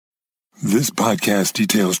This podcast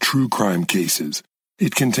details true crime cases.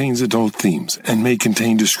 It contains adult themes and may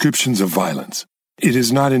contain descriptions of violence. It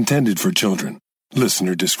is not intended for children.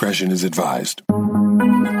 Listener discretion is advised.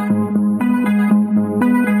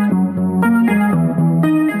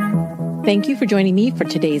 Thank you for joining me for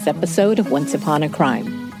today's episode of Once Upon a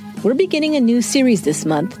Crime. We're beginning a new series this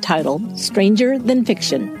month titled Stranger Than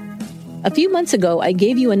Fiction. A few months ago, I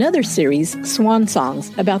gave you another series, Swan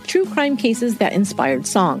Songs, about true crime cases that inspired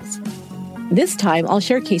songs. This time, I'll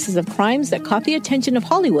share cases of crimes that caught the attention of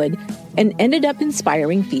Hollywood and ended up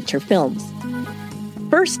inspiring feature films.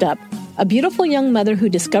 First up, a beautiful young mother who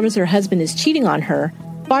discovers her husband is cheating on her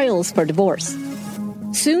files for divorce.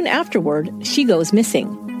 Soon afterward, she goes missing.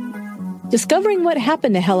 Discovering what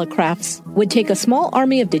happened to Hella Crafts would take a small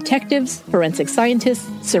army of detectives, forensic scientists,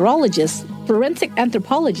 serologists, forensic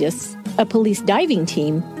anthropologists, a police diving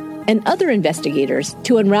team, and other investigators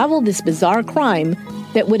to unravel this bizarre crime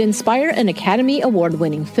that would inspire an Academy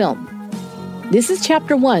Award-winning film. This is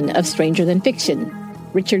Chapter 1 of Stranger Than Fiction,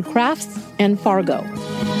 Richard Crafts and Fargo.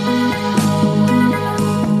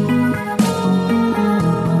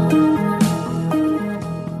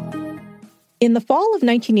 In the fall of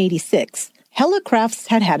 1986, Hella Crafts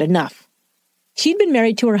had had enough. She'd been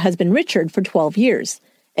married to her husband Richard for 12 years,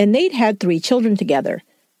 and they'd had 3 children together,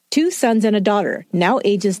 2 sons and a daughter, now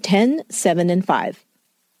ages 10, 7, and 5.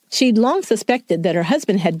 She'd long suspected that her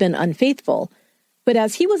husband had been unfaithful, but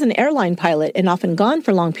as he was an airline pilot and often gone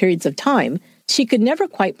for long periods of time, she could never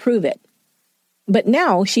quite prove it. But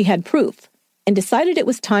now she had proof, and decided it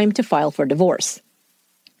was time to file for divorce.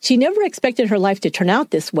 She never expected her life to turn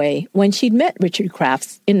out this way when she'd met Richard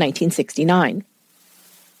Crafts in 1969.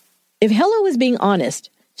 If Hella was being honest,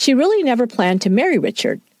 she really never planned to marry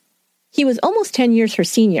Richard. He was almost 10 years her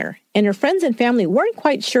senior, and her friends and family weren't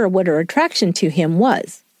quite sure what her attraction to him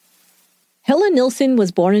was. Hella Nilsson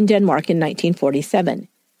was born in Denmark in 1947.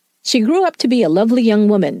 She grew up to be a lovely young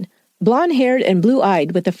woman, blonde-haired and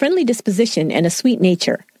blue-eyed with a friendly disposition and a sweet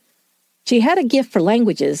nature. She had a gift for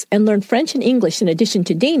languages and learned French and English in addition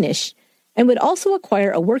to Danish, and would also acquire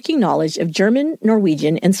a working knowledge of German,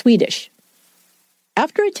 Norwegian, and Swedish.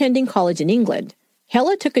 After attending college in England,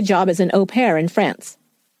 Hella took a job as an au pair in France.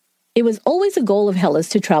 It was always a goal of Hella's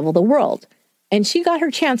to travel the world, and she got her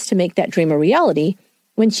chance to make that dream a reality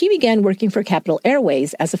when she began working for Capital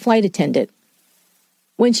Airways as a flight attendant.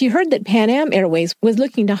 When she heard that Pan Am Airways was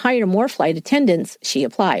looking to hire more flight attendants, she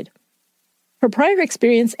applied. Her prior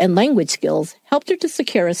experience and language skills helped her to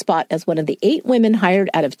secure a spot as one of the 8 women hired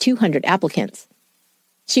out of 200 applicants.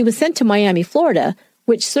 She was sent to Miami, Florida,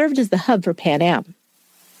 which served as the hub for Pan Am.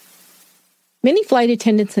 Many flight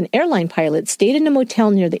attendants and airline pilots stayed in a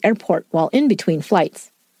motel near the airport while in between flights.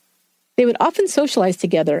 They would often socialize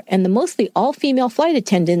together, and the mostly all-female flight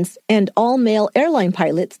attendants and all-male airline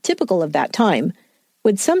pilots typical of that time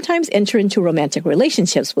would sometimes enter into romantic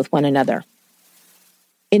relationships with one another.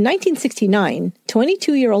 In 1969,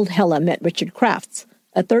 22-year-old Hella met Richard Crafts,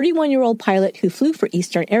 a 31-year-old pilot who flew for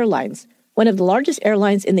Eastern Airlines, one of the largest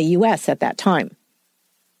airlines in the U.S. at that time.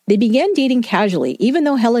 They began dating casually, even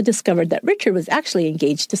though Hella discovered that Richard was actually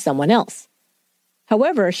engaged to someone else.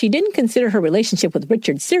 However, she didn't consider her relationship with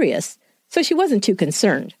Richard serious, so she wasn't too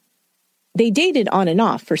concerned. They dated on and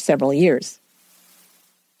off for several years.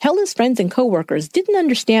 Hella's friends and coworkers didn't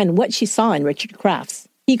understand what she saw in Richard Crafts.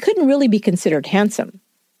 He couldn't really be considered handsome.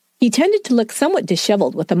 He tended to look somewhat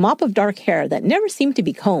disheveled with a mop of dark hair that never seemed to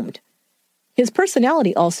be combed. His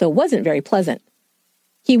personality also wasn't very pleasant.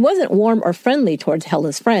 He wasn't warm or friendly towards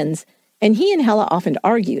Hella's friends, and he and Hella often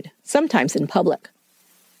argued, sometimes in public.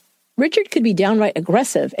 Richard could be downright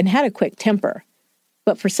aggressive and had a quick temper.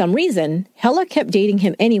 But for some reason, Hella kept dating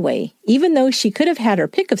him anyway, even though she could have had her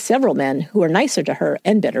pick of several men who were nicer to her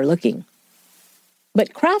and better looking.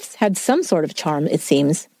 But Crafts had some sort of charm, it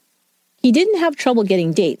seems. He didn't have trouble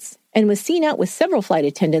getting dates, and was seen out with several flight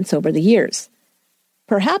attendants over the years.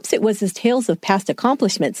 Perhaps it was his tales of past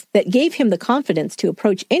accomplishments that gave him the confidence to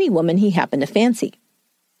approach any woman he happened to fancy.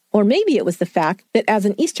 Or maybe it was the fact that as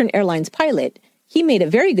an Eastern Airlines pilot, he made a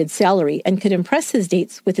very good salary and could impress his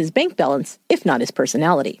dates with his bank balance, if not his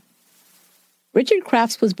personality. Richard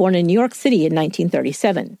Crafts was born in New York City in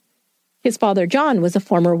 1937. His father, John, was a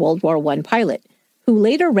former World War I pilot, who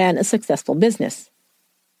later ran a successful business.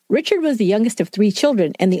 Richard was the youngest of 3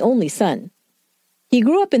 children and the only son. He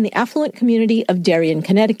grew up in the affluent community of Darien,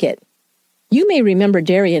 Connecticut. You may remember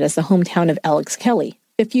Darien as the hometown of Alex Kelly,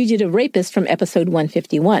 the fugitive rapist from episode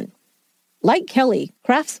 151. Like Kelly,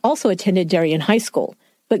 Crafts also attended Darien High School,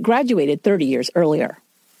 but graduated 30 years earlier.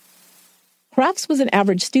 Crafts was an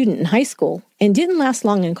average student in high school and didn't last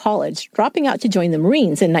long in college, dropping out to join the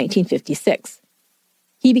Marines in 1956.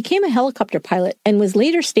 He became a helicopter pilot and was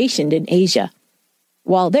later stationed in Asia.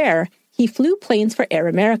 While there, he flew planes for Air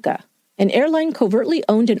America, an airline covertly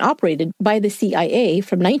owned and operated by the CIA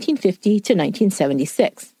from 1950 to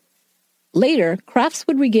 1976. Later, Crafts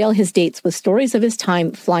would regale his dates with stories of his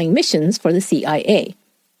time flying missions for the CIA.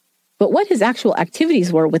 But what his actual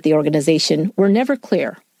activities were with the organization were never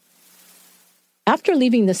clear. After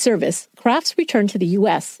leaving the service, Crafts returned to the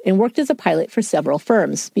U.S. and worked as a pilot for several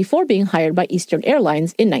firms before being hired by Eastern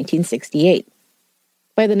Airlines in 1968.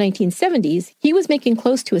 By the 1970s, he was making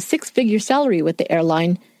close to a six-figure salary with the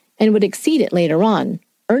airline and would exceed it later on,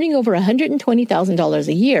 earning over $120,000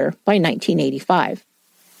 a year by 1985.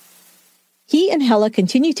 He and Hella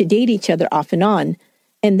continued to date each other off and on,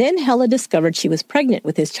 and then Hella discovered she was pregnant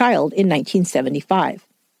with his child in 1975.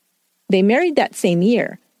 They married that same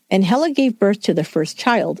year, and Hella gave birth to their first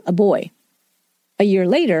child, a boy. A year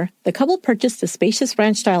later, the couple purchased a spacious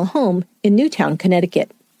ranch-style home in Newtown,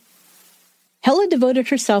 Connecticut. Hella devoted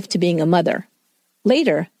herself to being a mother.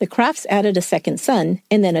 Later, the Crafts added a second son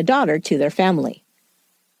and then a daughter to their family.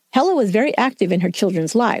 Hella was very active in her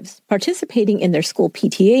children's lives, participating in their school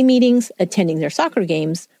PTA meetings, attending their soccer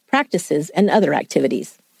games, practices, and other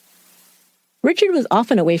activities. Richard was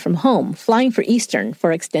often away from home, flying for Eastern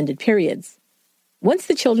for extended periods. Once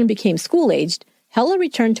the children became school-aged, Hella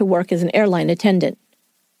returned to work as an airline attendant.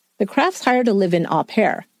 The Crafts hired a live-in au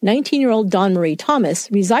pair. 19-year-old Dawn Marie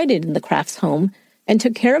Thomas resided in the Crafts' home and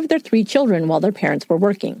took care of their three children while their parents were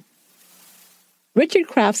working. Richard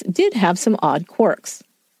Crafts did have some odd quirks.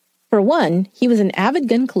 For one, he was an avid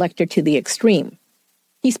gun collector to the extreme.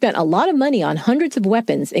 He spent a lot of money on hundreds of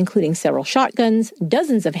weapons, including several shotguns,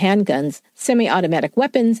 dozens of handguns, semi-automatic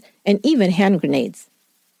weapons, and even hand grenades.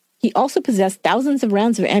 He also possessed thousands of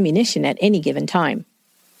rounds of ammunition at any given time.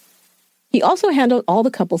 He also handled all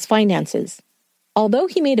the couple's finances. Although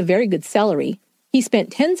he made a very good salary, he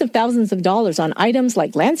spent tens of thousands of dollars on items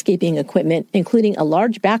like landscaping equipment, including a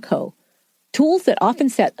large backhoe, tools that often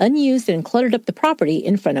sat unused and cluttered up the property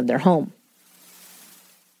in front of their home.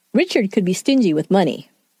 Richard could be stingy with money.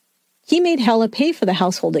 He made Hella pay for the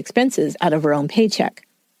household expenses out of her own paycheck.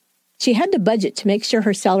 She had to budget to make sure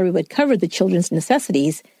her salary would cover the children's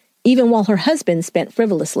necessities, even while her husband spent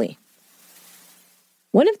frivolously.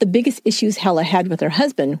 One of the biggest issues Hella had with her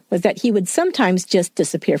husband was that he would sometimes just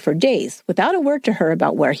disappear for days without a word to her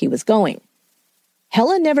about where he was going.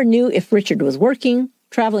 Hella never knew if Richard was working,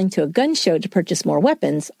 traveling to a gun show to purchase more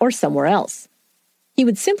weapons, or somewhere else. He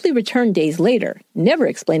would simply return days later, never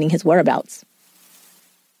explaining his whereabouts.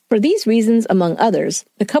 For these reasons, among others,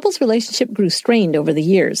 the couple's relationship grew strained over the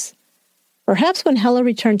years. Perhaps when Hella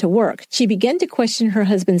returned to work, she began to question her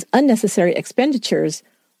husband's unnecessary expenditures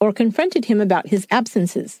or confronted him about his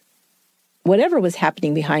absences. Whatever was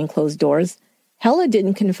happening behind closed doors, Hella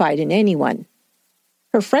didn't confide in anyone.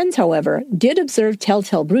 Her friends, however, did observe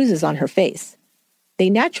telltale bruises on her face. They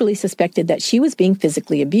naturally suspected that she was being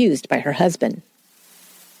physically abused by her husband.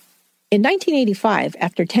 In 1985,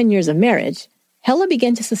 after 10 years of marriage, Hella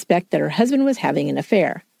began to suspect that her husband was having an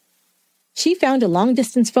affair. She found a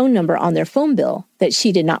long-distance phone number on their phone bill that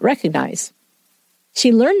she did not recognize.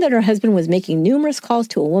 She learned that her husband was making numerous calls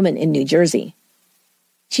to a woman in New Jersey.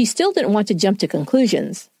 She still didn't want to jump to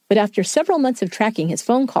conclusions, but after several months of tracking his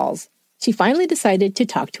phone calls, she finally decided to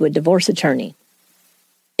talk to a divorce attorney.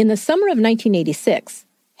 In the summer of 1986,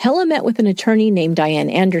 Hella met with an attorney named Diane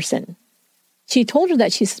Anderson. She told her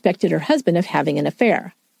that she suspected her husband of having an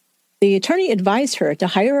affair. The attorney advised her to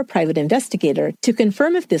hire a private investigator to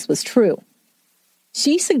confirm if this was true.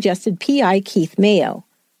 She suggested P.I. Keith Mayo,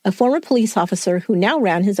 a former police officer who now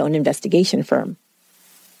ran his own investigation firm.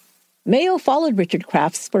 Mayo followed Richard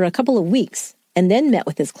Crafts for a couple of weeks and then met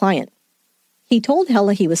with his client. He told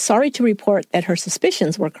Hella he was sorry to report that her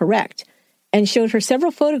suspicions were correct and showed her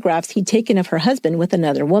several photographs he'd taken of her husband with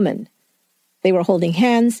another woman. They were holding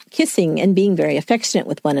hands, kissing, and being very affectionate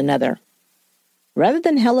with one another. Rather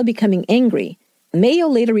than Hella becoming angry, Mayo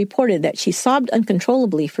later reported that she sobbed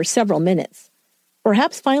uncontrollably for several minutes,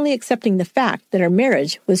 perhaps finally accepting the fact that her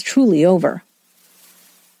marriage was truly over.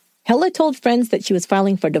 Hella told friends that she was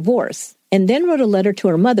filing for divorce, and then wrote a letter to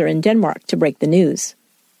her mother in Denmark to break the news.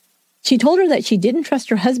 She told her that she didn't trust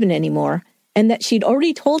her husband anymore, and that she'd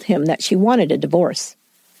already told him that she wanted a divorce.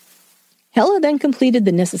 Hella then completed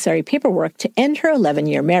the necessary paperwork to end her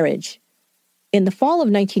 11-year marriage. In the fall of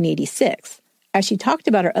 1986, as she talked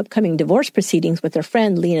about her upcoming divorce proceedings with her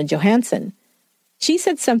friend Lena Johansson, she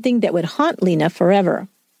said something that would haunt Lena forever.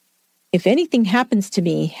 "If anything happens to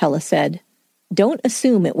me," Hella said, "don't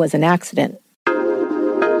assume it was an accident."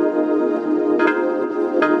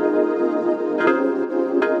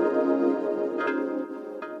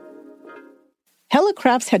 Hella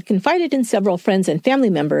Crafts had confided in several friends and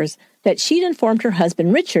family members that she'd informed her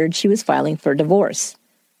husband Richard she was filing for divorce.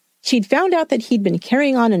 She'd found out that he'd been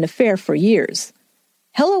carrying on an affair for years.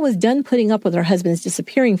 Hella was done putting up with her husband's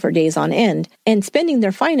disappearing for days on end and spending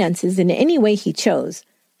their finances in any way he chose,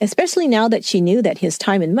 especially now that she knew that his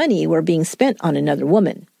time and money were being spent on another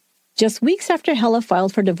woman. Just weeks after Hella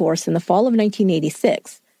filed for divorce in the fall of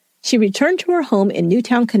 1986, she returned to her home in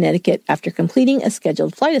Newtown, Connecticut after completing a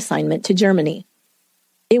scheduled flight assignment to Germany.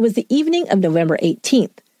 It was the evening of November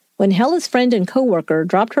 18th, when Hella's friend and co-worker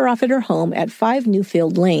dropped her off at her home at 5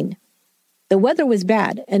 Newfield Lane. The weather was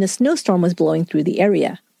bad, and a snowstorm was blowing through the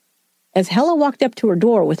area. As Hella walked up to her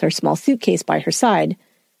door with her small suitcase by her side,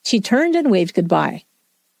 she turned and waved goodbye.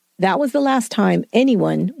 That was the last time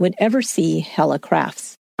anyone would ever see Hella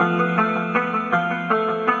Crafts.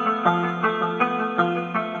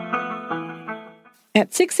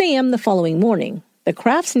 At 6 a.m. the following morning, the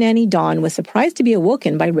Crafts nanny Dawn was surprised to be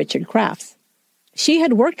awoken by Richard Crafts. She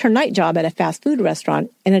had worked her night job at a fast food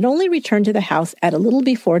restaurant and had only returned to the house at a little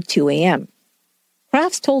before 2 a.m.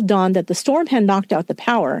 Crafts told Dawn that the storm had knocked out the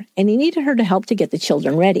power and he needed her to help to get the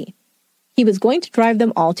children ready. He was going to drive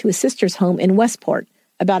them all to his sister's home in Westport,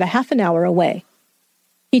 about a half an hour away.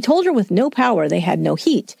 He told her with no power they had no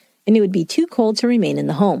heat and it would be too cold to remain in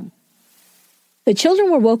the home. The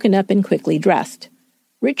children were woken up and quickly dressed.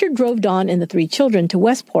 Richard drove Dawn and the 3 children to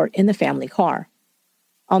Westport in the family car.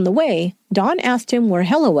 On the way, Dawn asked him where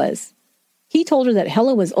Hella was. He told her that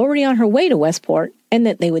Hella was already on her way to Westport and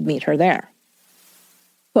that they would meet her there.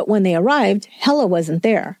 But when they arrived, Hella wasn't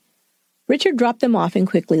there. Richard dropped them off and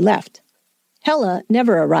quickly left. Hella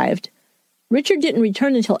never arrived. Richard didn't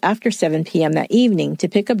return until after 7 p.m. that evening to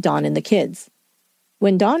pick up Dawn and the kids.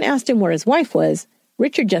 When Dawn asked him where his wife was,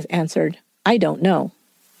 Richard just answered, "I don't know."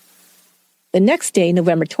 The next day,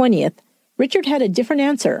 November 20th, Richard had a different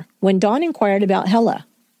answer when Dawn inquired about Hella.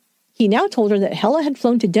 He now told her that Hella had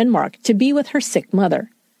flown to Denmark to be with her sick mother.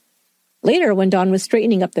 Later, when Dawn was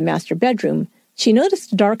straightening up the master bedroom, she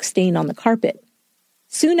noticed a dark stain on the carpet.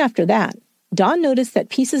 Soon after that, Dawn noticed that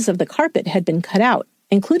pieces of the carpet had been cut out,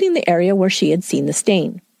 including the area where she had seen the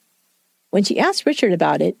stain. When she asked Richard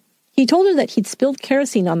about it, he told her that he'd spilled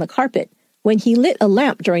kerosene on the carpet when he lit a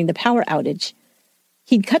lamp during the power outage.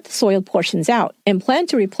 He'd cut the soiled portions out and planned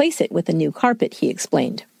to replace it with a new carpet, he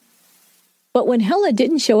explained. But when Hella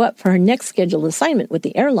didn't show up for her next scheduled assignment with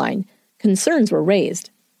the airline, concerns were raised.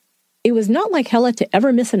 It was not like Hella to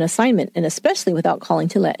ever miss an assignment, and especially without calling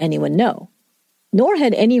to let anyone know. Nor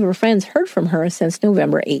had any of her friends heard from her since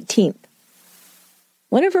November 18th.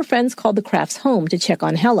 One of her friends called the Crafts home to check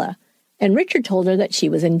on Hella, and Richard told her that she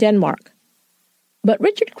was in Denmark. But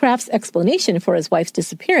Richard Crafts' explanation for his wife's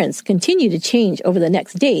disappearance continued to change over the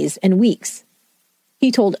next days and weeks.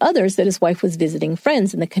 He told others that his wife was visiting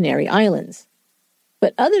friends in the Canary Islands.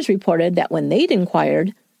 But others reported that when they'd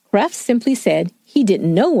inquired, Crafts simply said he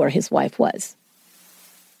didn't know where his wife was.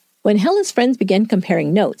 When Hella's friends began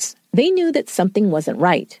comparing notes, they knew that something wasn't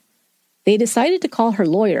right. They decided to call her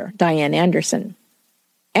lawyer, Diane Anderson.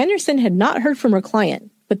 Anderson had not heard from her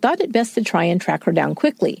client, but thought it best to try and track her down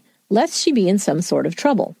quickly, lest she be in some sort of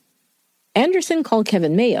trouble. Anderson called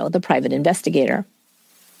Kevin Mayo, the private investigator.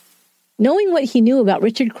 Knowing what he knew about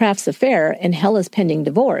Richard Crafts' affair and Hella's pending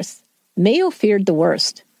divorce, Mayo feared the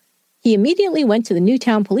worst. He immediately went to the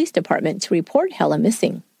Newtown Police Department to report Hella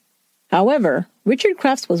missing. However, Richard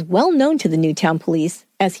Crafts was well known to the Newtown Police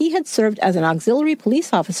as he had served as an auxiliary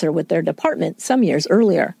police officer with their department some years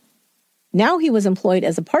earlier. Now he was employed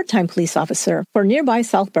as a part-time police officer for nearby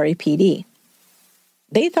Southbury PD.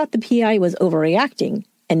 They thought the PI was overreacting,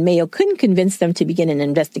 and Mayo couldn't convince them to begin an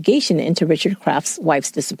investigation into Richard Crafts'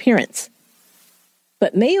 wife's disappearance.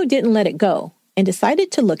 But Mayo didn't let it go and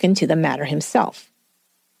decided to look into the matter himself.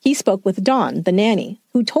 He spoke with Dawn, the nanny,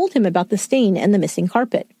 who told him about the stain and the missing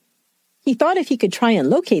carpet. He thought if he could try and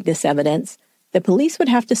locate this evidence, the police would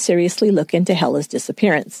have to seriously look into Hella's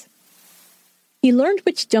disappearance. He learned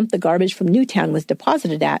which dump the garbage from Newtown was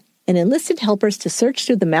deposited at and enlisted helpers to search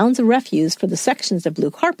through the mounds of refuse for the sections of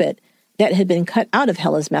blue carpet that had been cut out of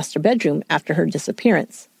Hella's master bedroom after her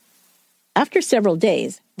disappearance. After several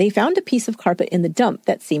days, they found a piece of carpet in the dump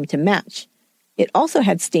that seemed to match. It also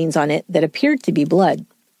had stains on it that appeared to be blood.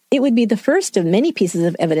 It would be the first of many pieces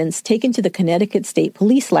of evidence taken to the Connecticut State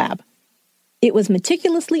Police Lab. It was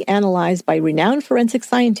meticulously analyzed by renowned forensic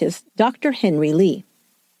scientist Dr. Henry Lee.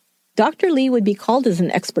 Dr. Lee would be called as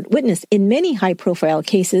an expert witness in many high-profile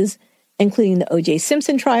cases, including the O.J.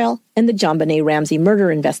 Simpson trial and the JonBenet Ramsey murder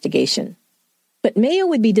investigation. But Mayo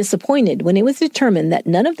would be disappointed when it was determined that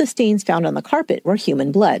none of the stains found on the carpet were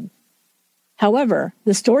human blood. However,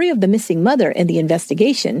 the story of the missing mother and the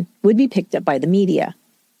investigation would be picked up by the media.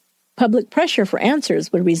 Public pressure for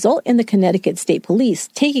answers would result in the Connecticut State Police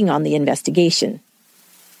taking on the investigation.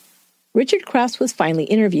 Richard Crafts was finally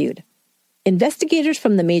interviewed. Investigators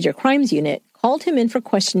from the Major Crimes Unit called him in for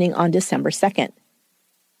questioning on December 2nd.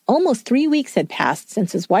 Almost 3 weeks had passed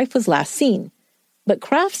since his wife was last seen, but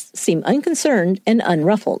Crafts seemed unconcerned and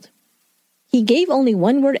unruffled. He gave only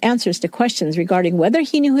one-word answers to questions regarding whether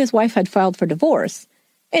he knew his wife had filed for divorce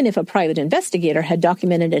and if a private investigator had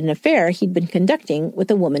documented an affair he'd been conducting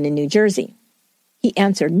with a woman in New Jersey. He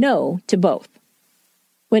answered no to both.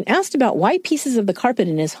 When asked about why pieces of the carpet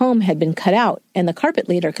in his home had been cut out and the carpet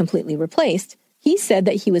later completely replaced, he said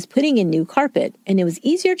that he was putting in new carpet and it was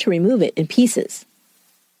easier to remove it in pieces.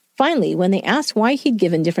 Finally, when they asked why he'd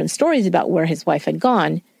given different stories about where his wife had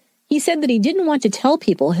gone, he said that he didn't want to tell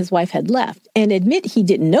people his wife had left and admit he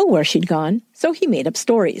didn't know where she'd gone, so he made up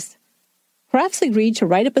stories. Crafts agreed to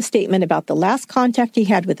write up a statement about the last contact he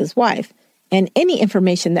had with his wife and any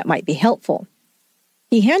information that might be helpful.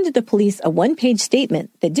 He handed the police a one-page statement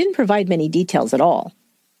that didn't provide many details at all.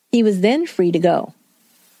 He was then free to go.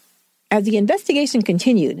 As the investigation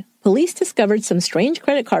continued, police discovered some strange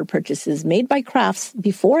credit card purchases made by Crafts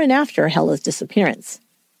before and after Hella's disappearance.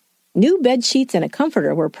 New bed sheets and a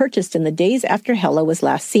comforter were purchased in the days after Hella was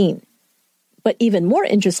last seen. But even more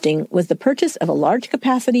interesting was the purchase of a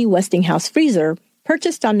large-capacity Westinghouse freezer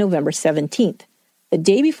purchased on November 17th, the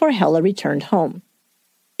day before Hella returned home.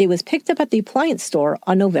 It was picked up at the appliance store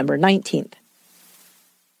on November 19th.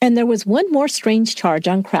 And there was one more strange charge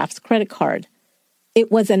on Crafts' credit card.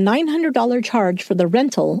 It was a $900 charge for the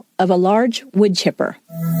rental of a large wood chipper.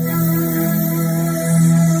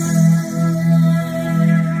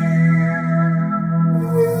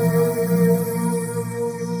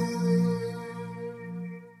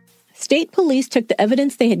 State police took the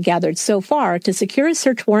evidence they had gathered so far to secure a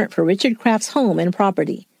search warrant for Richard Crafts' home and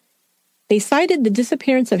property. They cited the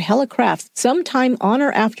disappearance of Hella Crafts sometime on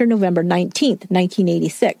or after November 19,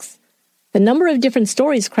 1986, the number of different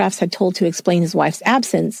stories Crafts had told to explain his wife's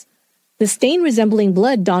absence, the stain resembling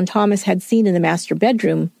blood Don Thomas had seen in the master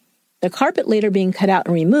bedroom, the carpet later being cut out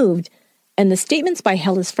and removed, and the statements by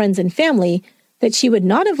Hella's friends and family that she would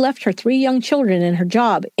not have left her 3 young children and her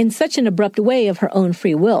job in such an abrupt way of her own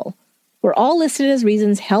free will, were all listed as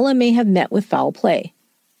reasons Hella may have met with foul play.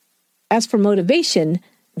 As for motivation,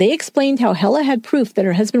 they explained how Hella had proof that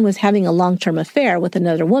her husband was having a long-term affair with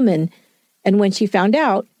another woman, and when she found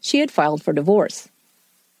out, she had filed for divorce.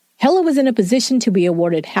 Hella was in a position to be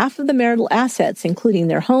awarded half of the marital assets, including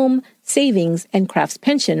their home, savings, and Crafts'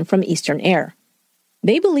 pension from Eastern Heir.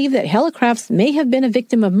 They believed that Hella Crafts may have been a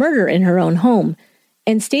victim of murder in her own home,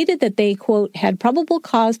 and stated that they, quote, had probable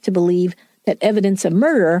cause to believe that evidence of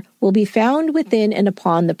murder will be found within and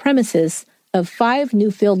upon the premises of 5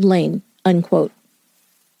 Newfield Lane, unquote.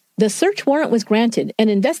 The search warrant was granted, and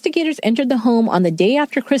investigators entered the home on the day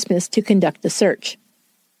after Christmas to conduct the search.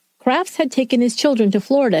 Crafts had taken his children to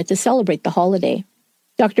Florida to celebrate the holiday.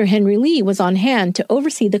 Dr. Henry Lee was on hand to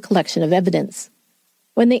oversee the collection of evidence.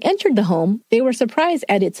 When they entered the home, they were surprised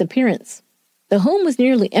at its appearance. The home was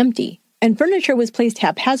nearly empty, and furniture was placed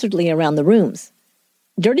haphazardly around the rooms.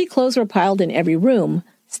 Dirty clothes were piled in every room.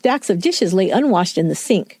 Stacks of dishes lay unwashed in the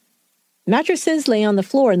sink. Mattresses lay on the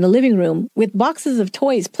floor in the living room, with boxes of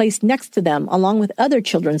toys placed next to them along with other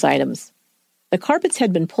children's items. The carpets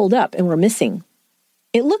had been pulled up and were missing.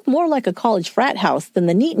 It looked more like a college frat house than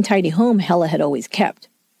the neat and tidy home Hella had always kept.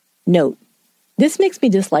 Note: this makes me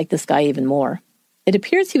dislike this guy even more. It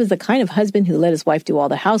appears he was the kind of husband who let his wife do all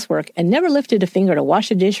the housework and never lifted a finger to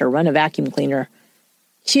wash a dish or run a vacuum cleaner.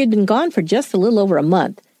 She had been gone for just a little over a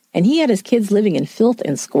month, and he had his kids living in filth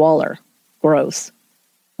and squalor. Gross.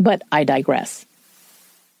 But I digress.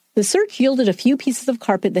 The search yielded a few pieces of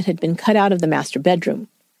carpet that had been cut out of the master bedroom.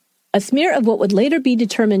 A smear of what would later be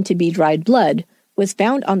determined to be dried blood was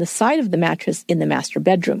found on the side of the mattress in the master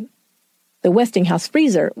bedroom. The Westinghouse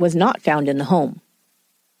freezer was not found in the home.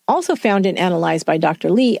 Also found and analyzed by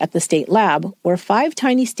Dr. Lee at the state lab were 5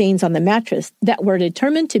 tiny stains on the mattress that were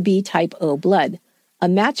determined to be type O blood, a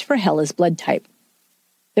match for Hella's blood type.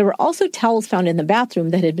 There were also towels found in the bathroom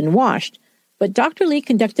that had been washed, but Dr. Lee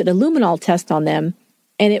conducted a luminol test on them,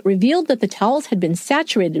 and it revealed that the towels had been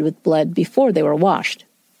saturated with blood before they were washed.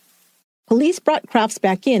 Police brought Crafts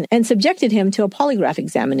back in and subjected him to a polygraph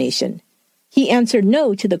examination. He answered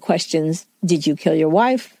no to the questions, "Did you kill your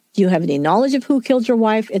wife? Do you have any knowledge of who killed your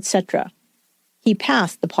wife?" etc. He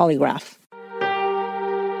passed the polygraph.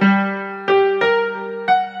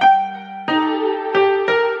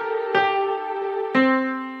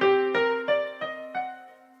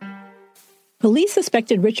 Police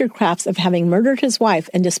suspected Richard Crafts of having murdered his wife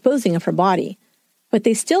and disposing of her body, but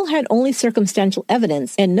they still had only circumstantial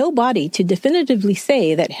evidence and no body to definitively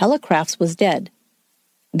say that Hella Crafts was dead.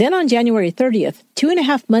 Then on January 30th,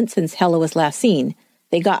 2.5 months since Hella was last seen,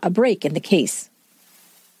 they got a break in the case.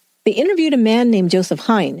 They interviewed a man named Joseph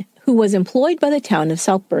Hine, who was employed by the town of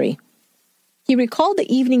Southbury. He recalled the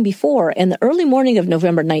evening before and the early morning of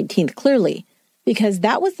November 19th clearly, because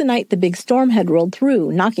that was the night the big storm had rolled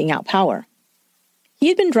through, knocking out power. He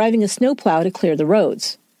had been driving a snowplow to clear the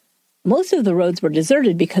roads. Most of the roads were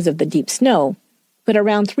deserted because of the deep snow, but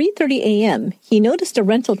around 3:30 a.m., he noticed a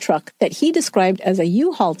rental truck that he described as a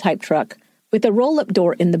U-Haul type truck with a roll-up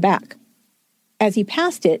door in the back. As he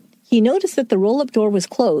passed it, he noticed that the roll-up door was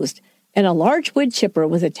closed and a large wood chipper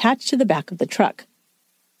was attached to the back of the truck.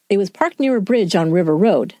 It was parked near a bridge on River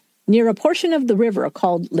Road, near a portion of the river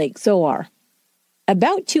called Lake Zoar.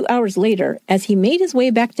 About 2 hours later, as he made his way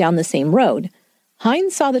back down the same road,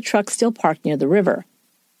 Hines saw the truck still parked near the river.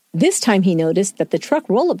 This time he noticed that the truck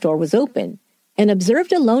roll-up door was open and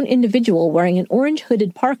observed a lone individual wearing an orange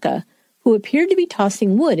hooded parka who appeared to be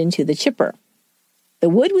tossing wood into the chipper. The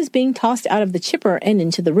wood was being tossed out of the chipper and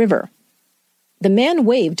into the river. The man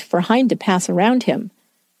waved for Hine to pass around him,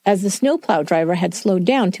 as the snowplow driver had slowed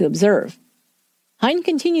down to observe. Hine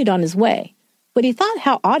continued on his way, but he thought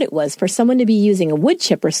how odd it was for someone to be using a wood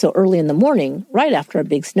chipper so early in the morning, right after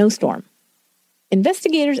a big snowstorm.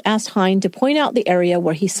 Investigators asked Hine to point out the area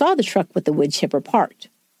where he saw the truck with the wood chipper parked.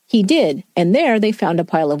 He did, and there they found a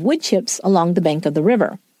pile of wood chips along the bank of the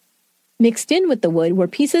river. Mixed in with the wood were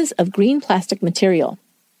pieces of green plastic material.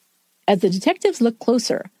 As the detectives looked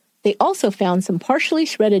closer, they also found some partially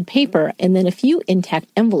shredded paper and then a few intact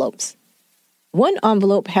envelopes. One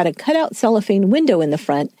envelope had a cutout cellophane window in the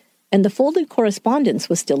front, and the folded correspondence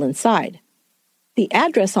was still inside. The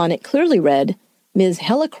address on it clearly read, Ms.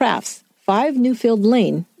 Hella Crafts, 5 Newfield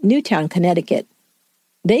Lane, Newtown, Connecticut.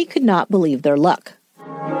 They could not believe their luck.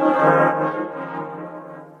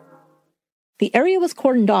 The area was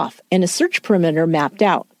cordoned off and a search perimeter mapped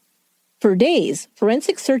out. For days,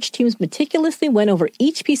 forensic search teams meticulously went over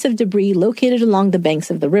each piece of debris located along the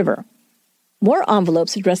banks of the river. More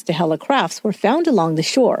envelopes addressed to Hella Crafts were found along the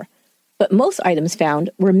shore, but most items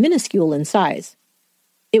found were minuscule in size.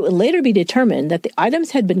 It would later be determined that the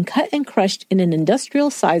items had been cut and crushed in an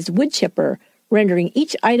industrial-sized wood chipper, rendering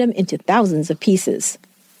each item into thousands of pieces.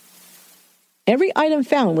 Every item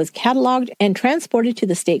found was cataloged and transported to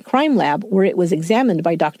the state crime lab, where it was examined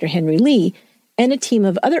by Dr. Henry Lee and a team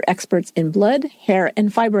of other experts in blood, hair,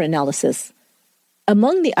 and fiber analysis.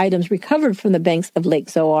 Among the items recovered from the banks of Lake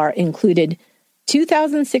Zoar included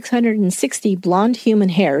 2,660 blonde human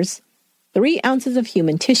hairs, 3 ounces of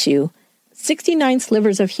human tissue, 69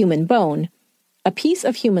 slivers of human bone, a piece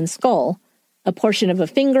of human skull, a portion of a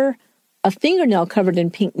fingernail covered in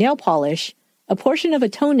pink nail polish, a portion of a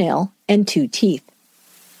toenail, and 2 teeth.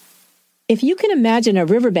 If you can imagine a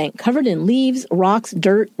riverbank covered in leaves, rocks,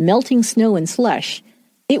 dirt, melting snow, and slush,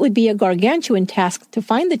 it would be a gargantuan task to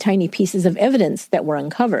find the tiny pieces of evidence that were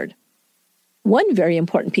uncovered. One very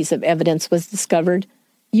important piece of evidence was discovered,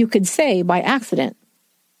 you could say, by accident.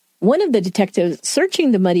 One of the detectives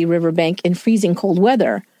searching the muddy riverbank in freezing cold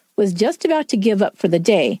weather was just about to give up for the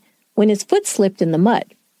day when his foot slipped in the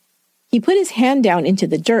mud. He put his hand down into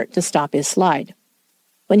the dirt to stop his slide.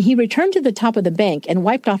 When he returned to the top of the bank and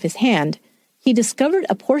wiped off his hand, he discovered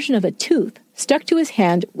a portion of a tooth stuck to his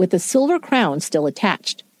hand with a silver crown still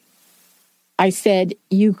attached. I said,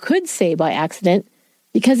 you could say by accident,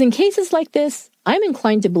 because in cases like this, I'm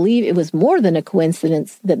inclined to believe it was more than a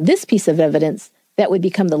coincidence that this piece of evidence that would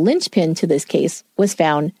become the linchpin to this case was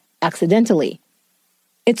found accidentally.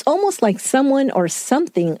 It's almost like someone or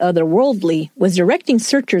something otherworldly was directing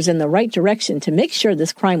searchers in the right direction to make sure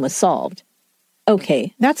this crime was solved.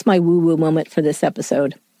 Okay, that's my woo-woo moment for this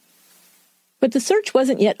episode. But the search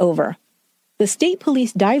wasn't yet over. The state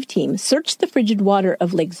police dive team searched the frigid water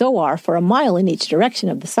of Lake Zoar for a mile in each direction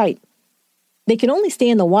of the site. They could only stay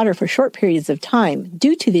in the water for short periods of time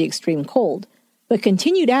due to the extreme cold, but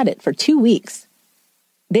continued at it for 2 weeks.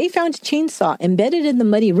 They found a chainsaw embedded in the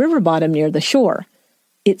muddy river bottom near the shore.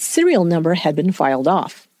 Its serial number had been filed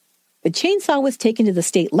off. The chainsaw was taken to the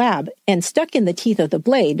state lab, and stuck in the teeth of the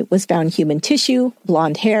blade was found human tissue,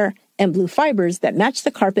 blonde hair, and blue fibers that matched the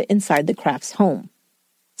carpet inside the Crafts' home.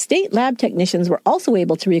 State lab technicians were also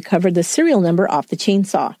able to recover the serial number off the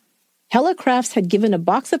chainsaw. Hella Crafts had given a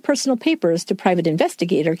box of personal papers to private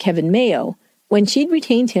investigator Kevin Mayo when she'd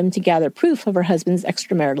retained him to gather proof of her husband's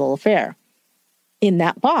extramarital affair. In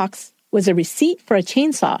that box was a receipt for a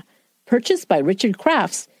chainsaw purchased by Richard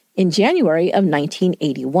Crafts in January of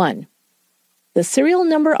 1981. The serial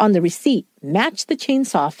number on the receipt matched the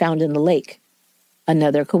chainsaw found in the lake.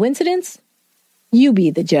 Another coincidence? You be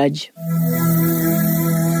the judge.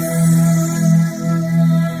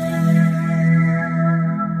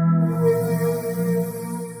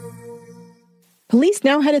 Police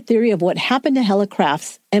now had a theory of what happened to Hella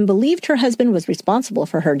Crafts and believed her husband was responsible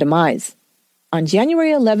for her demise. On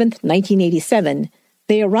January 11, 1987,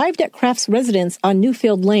 they arrived at Crafts' residence on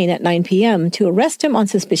Newfield Lane at 9 p.m. to arrest him on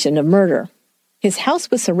suspicion of murder. His house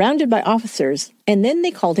was surrounded by officers, and then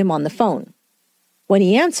they called him on the phone. When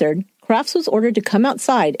he answered, Crafts was ordered to come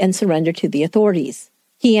outside and surrender to the authorities.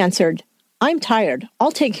 He answered, "I'm tired.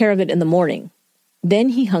 I'll take care of it in the morning." Then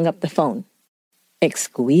he hung up the phone.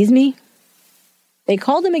 Excuse me? They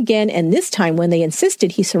called him again, and this time when they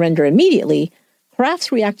insisted he surrender immediately,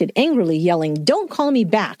 Crafts reacted angrily, yelling, "Don't call me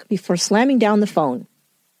back," before slamming down the phone.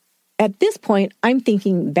 At this point, I'm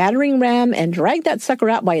thinking battering ram and drag that sucker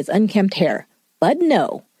out by his unkempt hair. But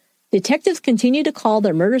no. Detectives continued to call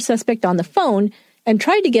their murder suspect on the phone and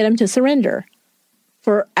tried to get him to surrender.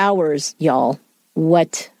 For hours, y'all.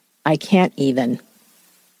 What? I can't even.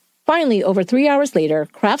 Finally, over 3 hours later,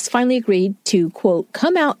 Crafts finally agreed to, quote,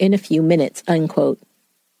 come out in a few minutes, unquote.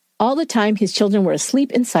 All the time, his children were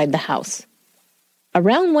asleep inside the house.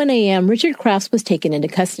 Around 1 a.m., Richard Crafts was taken into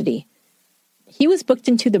custody. He was booked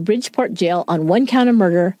into the Bridgeport jail on one count of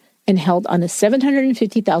murder and held on a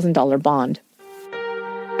 $750,000 bond.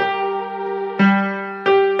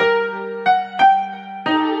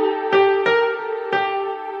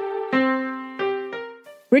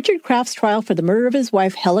 Richard Crafts' trial for the murder of his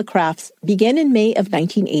wife, Hella Crafts, began in May of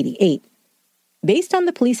 1988. Based on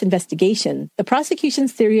the police investigation, the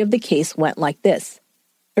prosecution's theory of the case went like this.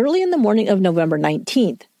 Early in the morning of November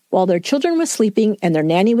 19th, while their children were sleeping and their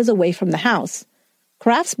nanny was away from the house,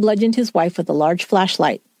 Crafts bludgeoned his wife with a large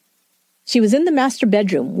flashlight. She was in the master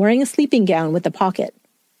bedroom, wearing a sleeping gown with a pocket.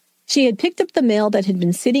 She had picked up the mail that had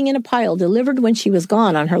been sitting in a pile delivered when she was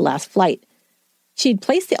gone on her last flight. She had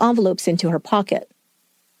placed the envelopes into her pocket.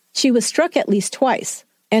 She was struck at least twice,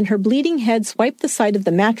 and her bleeding head swiped the side of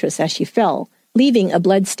the mattress as she fell, leaving a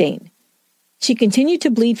blood stain. She continued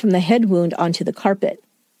to bleed from the head wound onto the carpet.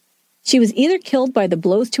 She was either killed by the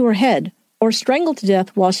blows to her head or strangled to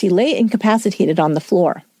death while she lay incapacitated on the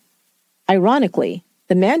floor. Ironically,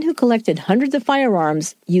 the man who collected hundreds of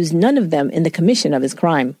firearms used none of them in the commission of his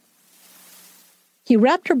crime. He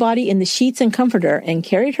wrapped her body in the sheets and comforter and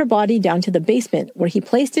carried her body down to the basement where he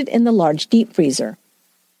placed it in the large deep freezer.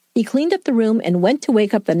 He cleaned up the room and went to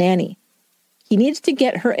wake up the nanny. He needed to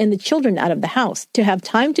get her and the children out of the house to have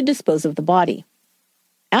time to dispose of the body.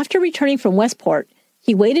 After returning from Westport,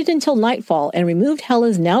 he waited until nightfall and removed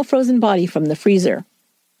Hella's now frozen body from the freezer.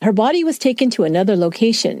 Her body was taken to another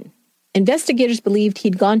location. Investigators believed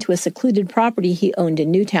he'd gone to a secluded property he owned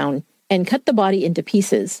in Newtown and cut the body into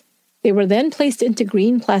pieces. They were then placed into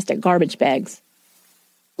green plastic garbage bags.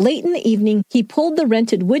 Late in the evening, he pulled the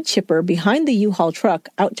rented wood chipper behind the U-Haul truck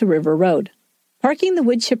out to River Road. Parking the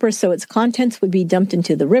wood chipper so its contents would be dumped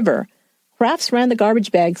into the river, Crafts ran the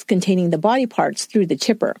garbage bags containing the body parts through the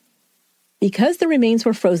chipper. Because the remains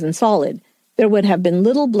were frozen solid, there would have been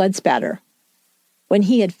little blood spatter. When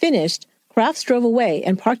he had finished, Crafts drove away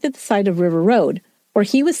and parked at the side of River Road, where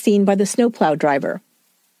he was seen by the snowplow driver.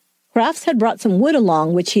 Crafts had brought some wood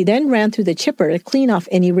along, which he then ran through the chipper to clean off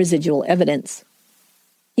any residual evidence.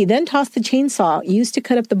 He then tossed the chainsaw used to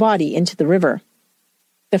cut up the body into the river.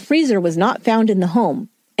 The freezer was not found in the home,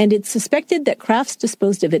 and it's suspected that Crafts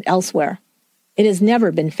disposed of it elsewhere. It has never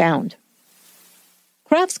been found.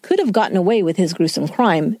 Crafts could have gotten away with his gruesome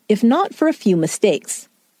crime if not for a few mistakes.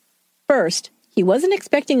 First, he wasn't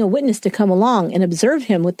expecting a witness to come along and observe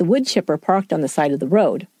him with the wood chipper parked on the side of the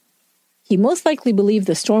road. He most likely believed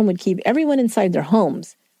the storm would keep everyone inside their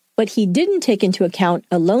homes, but he didn't take into account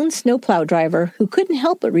a lone snowplow driver who couldn't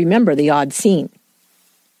help but remember the odd scene.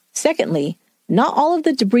 Secondly, not all of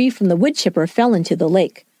the debris from the wood chipper fell into the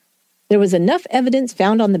lake. There was enough evidence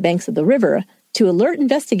found on the banks of the river to alert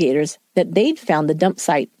investigators that they'd found the dump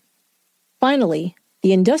site. Finally,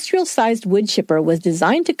 the industrial-sized wood chipper was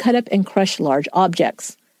designed to cut up and crush large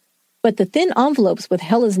objects. But the thin envelopes with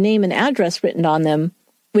Hella's name and address written on them,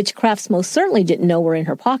 which Crafts most certainly didn't know were in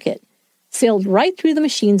her pocket, sailed right through the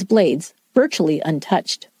machine's blades, virtually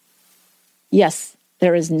untouched. Yes,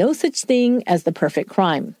 there is no such thing as the perfect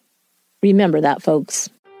crime. Remember that, folks.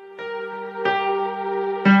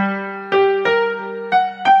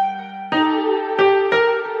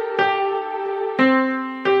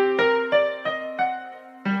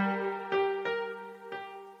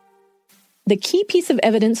 The key piece of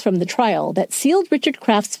evidence from the trial that sealed Richard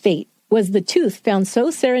Crafts' fate was the tooth found so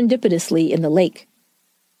serendipitously in the lake.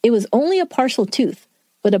 It was only a partial tooth,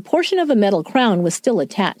 but a portion of a metal crown was still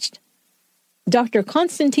attached. Dr.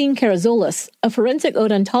 Konstantin Karazolis, a forensic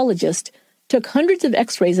odontologist, took hundreds of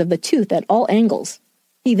x-rays of the tooth at all angles.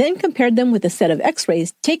 He then compared them with a set of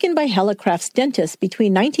x-rays taken by Hella Craft's dentist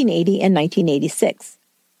between 1980 and 1986.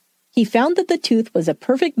 He found that the tooth was a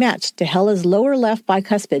perfect match to Hella's lower left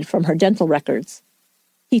bicuspid from her dental records.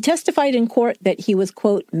 He testified in court that he was,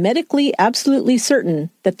 quote, medically absolutely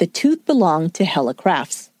certain that the tooth belonged to Hella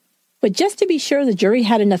Crafts. But just to be sure the jury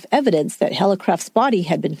had enough evidence that Hella Craft's body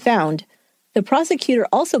had been found, the prosecutor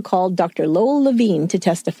also called Dr. Lowell Levine to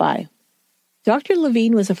testify. Dr.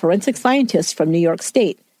 Levine was a forensic scientist from New York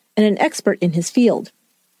State and an expert in his field.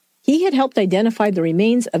 He had helped identify the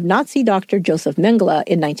remains of Nazi doctor Joseph Mengele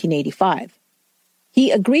in 1985.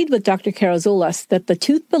 He agreed with Dr. Karazolis that the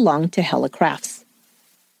tooth belonged to Hella Crafts.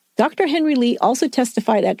 Dr. Henry Lee also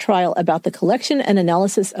testified at trial about the collection and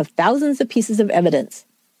analysis of thousands of pieces of evidence.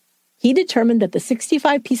 He determined that the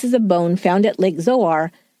 65 pieces of bone found at Lake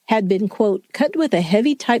Zoar had been, quote, cut with a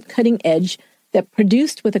heavy type cutting edge that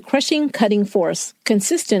produced with a crushing cutting force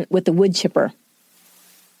consistent with the wood chipper.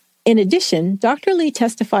 In addition, Dr. Lee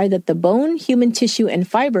testified that the bone, human tissue, and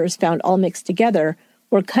fibers found all mixed together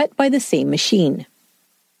were cut by the same machine.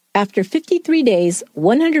 After 53 days,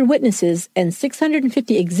 100 witnesses, and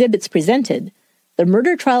 650 exhibits presented, the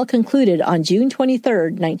murder trial concluded on June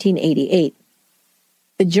 23, 1988.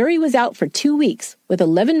 The jury was out for 2 weeks, with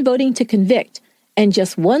 11 voting to convict and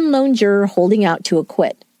just one lone juror holding out to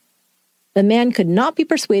acquit. The man could not be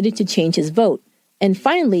persuaded to change his vote, and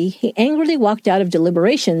finally he angrily walked out of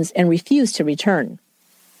deliberations and refused to return.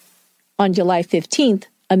 On July 15th,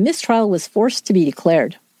 a mistrial was forced to be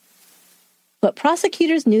declared. But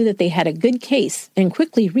prosecutors knew that they had a good case and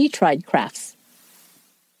quickly retried Crafts.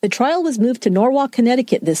 The trial was moved to Norwalk,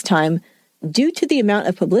 Connecticut this time due to the amount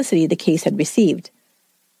of publicity the case had received.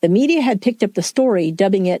 The media had picked up the story,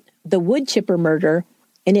 dubbing it the wood chipper murder,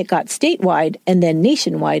 and it got statewide and then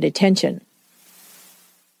nationwide attention.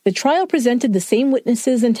 The trial presented the same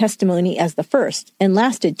witnesses and testimony as the first and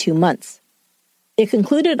lasted 2 months. It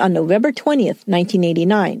concluded on November 20th,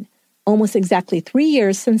 1989, almost exactly 3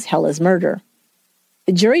 years since Hella's murder.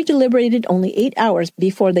 The jury deliberated only 8 hours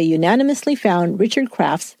before they unanimously found Richard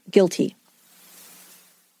Crafts guilty.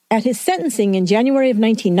 At his sentencing in January of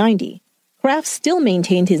 1990, Crafts still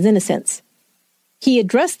maintained his innocence. He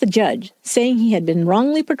addressed the judge, saying he had been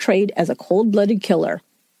wrongly portrayed as a cold-blooded killer.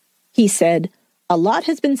 He said, "A lot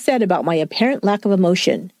has been said about my apparent lack of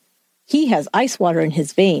emotion. He has ice water in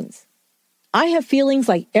his veins. I have feelings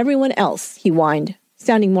like everyone else," he whined,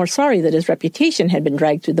 sounding more sorry that his reputation had been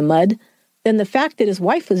dragged through the mud than the fact that his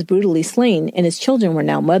wife was brutally slain and his children were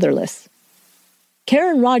now motherless.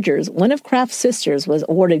 Karen Rogers, one of Craft's sisters, was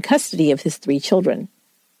awarded custody of his 3 children.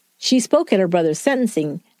 She spoke at her brother's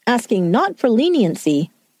sentencing, asking not for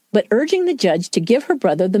leniency, but urging the judge to give her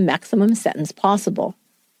brother the maximum sentence possible.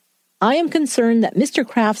 "I am concerned that Mr.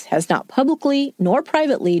 Crafts has not publicly nor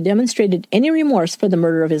privately demonstrated any remorse for the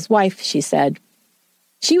murder of his wife," she said.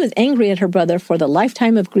 She was angry at her brother for the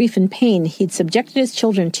lifetime of grief and pain he'd subjected his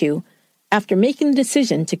children to after making the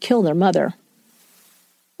decision to kill their mother.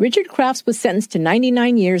 Richard Crafts was sentenced to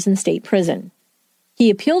 99 years in state prison. He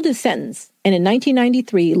appealed his sentence, and in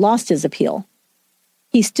 1993 lost his appeal.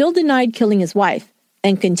 He still denied killing his wife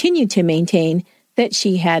and continued to maintain that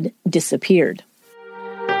she had disappeared.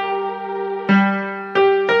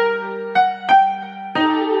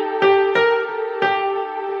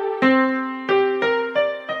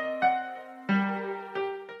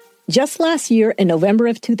 Just last year, in November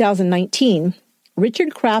of 2019,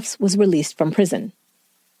 Richard Crafts was released from prison.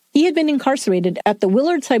 He had been incarcerated at the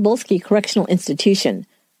Willard Cybulski Correctional Institution,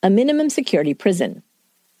 a minimum security prison.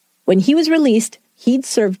 When he was released, he'd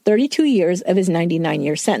served 32 years of his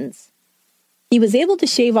 99-year sentence. He was able to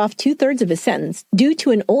shave off 2/3 of his sentence due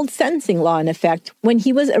to an old sentencing law in effect when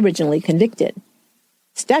he was originally convicted.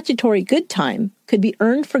 Statutory good time could be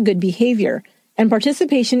earned for good behavior and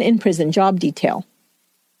participation in prison job detail.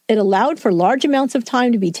 It allowed for large amounts of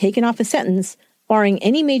time to be taken off a sentence, barring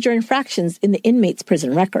any major infractions in the inmate's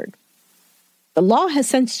prison record. The law has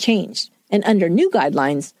since changed, and under new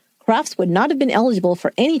guidelines, Crafts would not have been eligible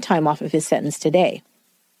for any time off of his sentence today.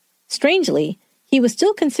 Strangely, he was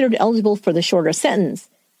still considered eligible for the shorter sentence,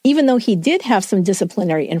 even though he did have some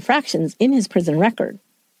disciplinary infractions in his prison record.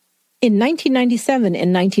 In 1997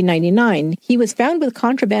 and 1999, he was found with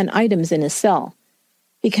contraband items in his cell.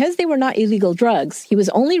 Because they were not illegal drugs, he was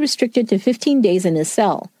only restricted to 15 days in his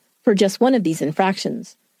cell for just one of these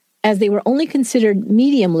infractions, as they were only considered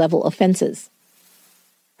medium-level offenses.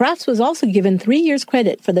 Crafts was also given 3 years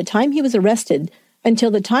credit for the time he was arrested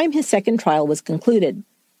until the time his second trial was concluded.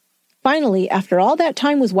 Finally, after all that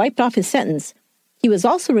time was wiped off his sentence, he was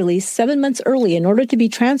also released 7 months early in order to be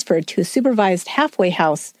transferred to a supervised halfway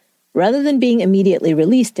house rather than being immediately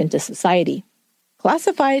released into society.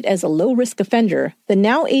 Classified as a low-risk offender, the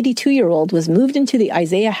now 82-year-old was moved into the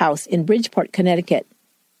Isaiah House in Bridgeport, Connecticut.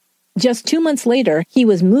 Just 2 months later, he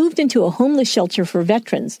was moved into a homeless shelter for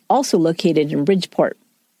veterans, also located in Bridgeport.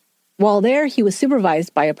 While there, he was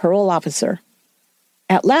supervised by a parole officer.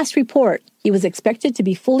 At last report, he was expected to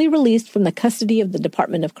be fully released from the custody of the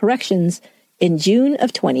Department of Corrections in June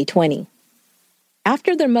of 2020.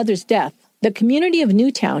 After their mother's death, the community of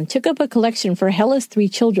Newtown took up a collection for Hella's 3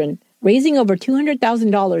 children, raising over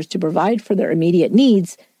 $200,000 to provide for their immediate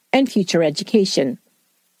needs and future education.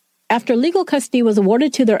 After legal custody was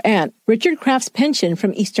awarded to their aunt, Richard Kraft's pension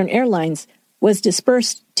from Eastern Airlines was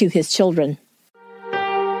dispersed to his children.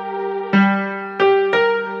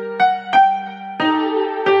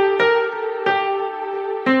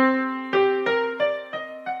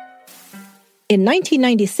 In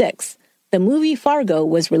 1996, the movie Fargo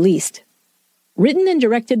was released. Written and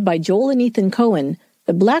directed by Joel and Ethan Coen,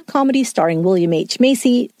 the black comedy starring William H.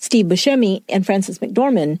 Macy, Steve Buscemi, and Frances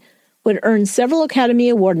McDormand would earn several Academy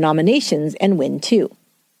Award nominations and win 2.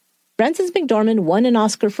 Frances McDormand won an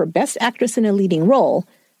Oscar for Best Actress in a Leading Role,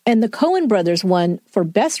 and the Coen brothers won for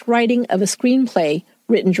Best Writing of a Screenplay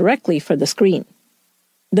written directly for the screen.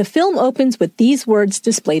 The film opens with these words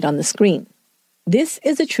displayed on the screen. "This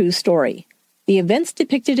is a true story. The events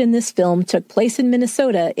depicted in this film took place in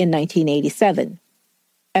Minnesota in 1987.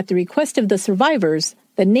 At the request of the survivors,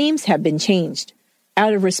 the names have been changed.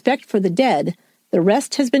 Out of respect for the dead, the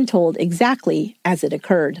rest has been told exactly as it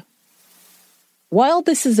occurred." While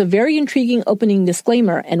this is a very intriguing opening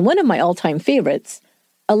disclaimer and one of my all-time favorites,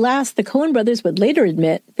 alas, the Coen brothers would later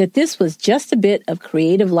admit that this was just a bit of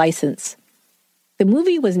creative license. The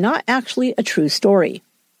movie was not actually a true story.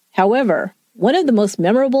 However, one of the most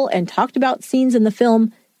memorable and talked about scenes in the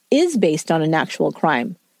film is based on an actual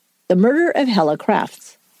crime, the murder of Hella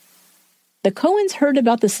Crafts. The Coens heard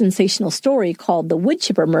about the sensational story called the wood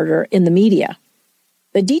chipper murder in the media.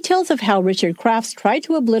 The details of how Richard Crafts tried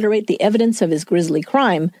to obliterate the evidence of his grisly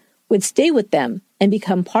crime would stay with them and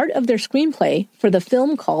become part of their screenplay for the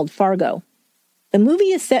film called Fargo. The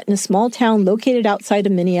movie is set in a small town located outside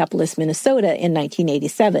of Minneapolis, Minnesota in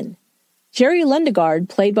 1987. Jerry Lundegaard,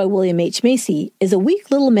 played by William H. Macy, is a weak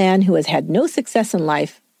little man who has had no success in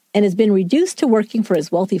life and has been reduced to working for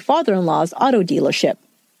his wealthy father-in-law's auto dealership.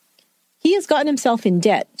 He has gotten himself in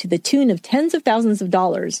debt to the tune of tens of thousands of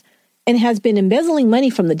dollars and has been embezzling money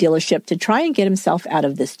from the dealership to try and get himself out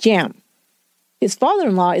of this jam. His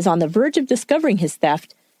father-in-law is on the verge of discovering his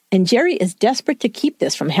theft, and Jerry is desperate to keep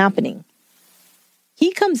this from happening.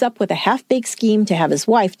 He comes up with a half-baked scheme to have his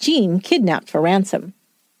wife, Jean, kidnapped for ransom.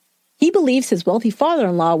 He believes his wealthy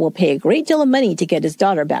father-in-law will pay a great deal of money to get his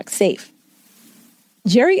daughter back safe.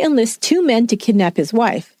 Jerry enlists 2 men to kidnap his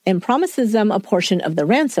wife and promises them a portion of the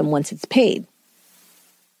ransom once it's paid.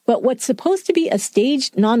 But what's supposed to be a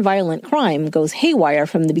staged, nonviolent crime goes haywire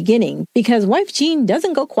from the beginning because wife Jean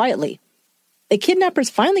doesn't go quietly. The kidnappers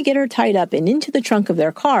finally get her tied up and into the trunk of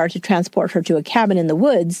their car to transport her to a cabin in the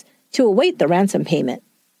woods to await the ransom payment.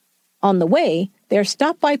 On the way, they are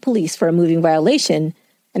stopped by police for a moving violation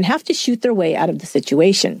and have to shoot their way out of the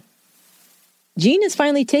situation. Jean is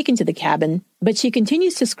finally taken to the cabin, but she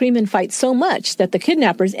continues to scream and fight so much that the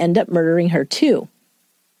kidnappers end up murdering her too.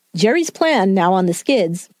 Jerry's plan, now on the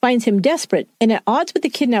skids, finds him desperate and at odds with the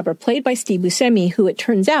kidnapper played by Steve Buscemi, who it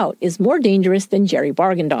turns out is more dangerous than Jerry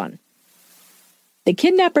bargained on. The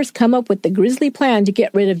kidnappers come up with the grisly plan to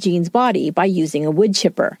get rid of Jean's body by using a wood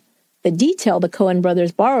chipper, the detail the Coen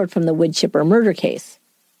brothers borrowed from the wood chipper murder case.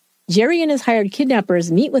 Jerry and his hired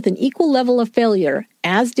kidnappers meet with an equal level of failure,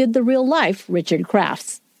 as did the real-life Richard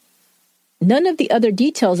Crafts. None of the other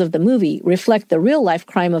details of the movie reflect the real-life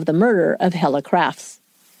crime of the murder of Hella Crafts.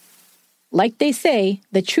 Like they say,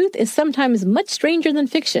 the truth is sometimes much stranger than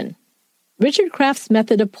fiction. Richard Crafts'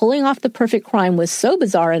 method of pulling off the perfect crime was so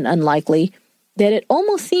bizarre and unlikely that it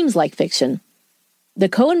almost seems like fiction. The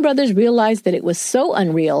Coen brothers realized that it was so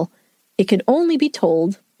unreal, it could only be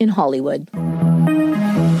told in Hollywood.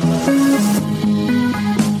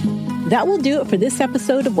 That will do it for this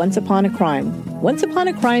episode of Once Upon a Crime. Once Upon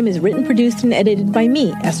a Crime is written, produced, and edited by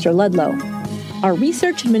me, Esther Ludlow. Our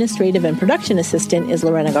research, administrative, and production assistant is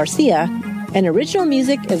Lorena Garcia, and original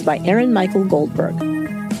music is by Aaron Michael Goldberg.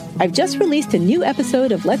 I've just released a new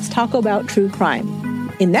episode of Let's Talk About True Crime.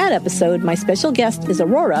 In that episode, my special guest is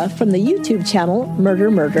Aurora from the YouTube channel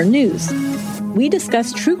Murder News. We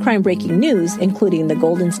discuss true crime breaking news, including the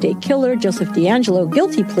Golden State Killer Joseph D'Angelo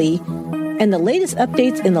guilty plea and the latest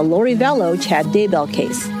updates in the Lori Vallow Chad Daybell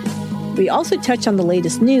case. We also touch on the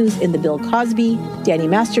latest news in the Bill Cosby, Danny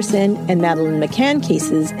Masterson, and Madeleine McCann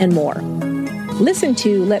cases and more. Listen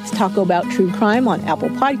to Let's Talk About True Crime on Apple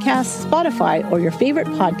Podcasts, Spotify, or your favorite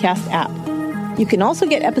podcast app. You can also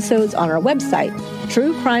get episodes on our website,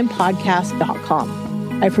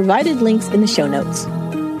 truecrimepodcast.com. I provided links in the show notes.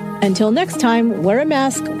 Until next time, wear a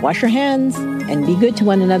mask, wash your hands, and be good to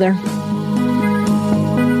one another.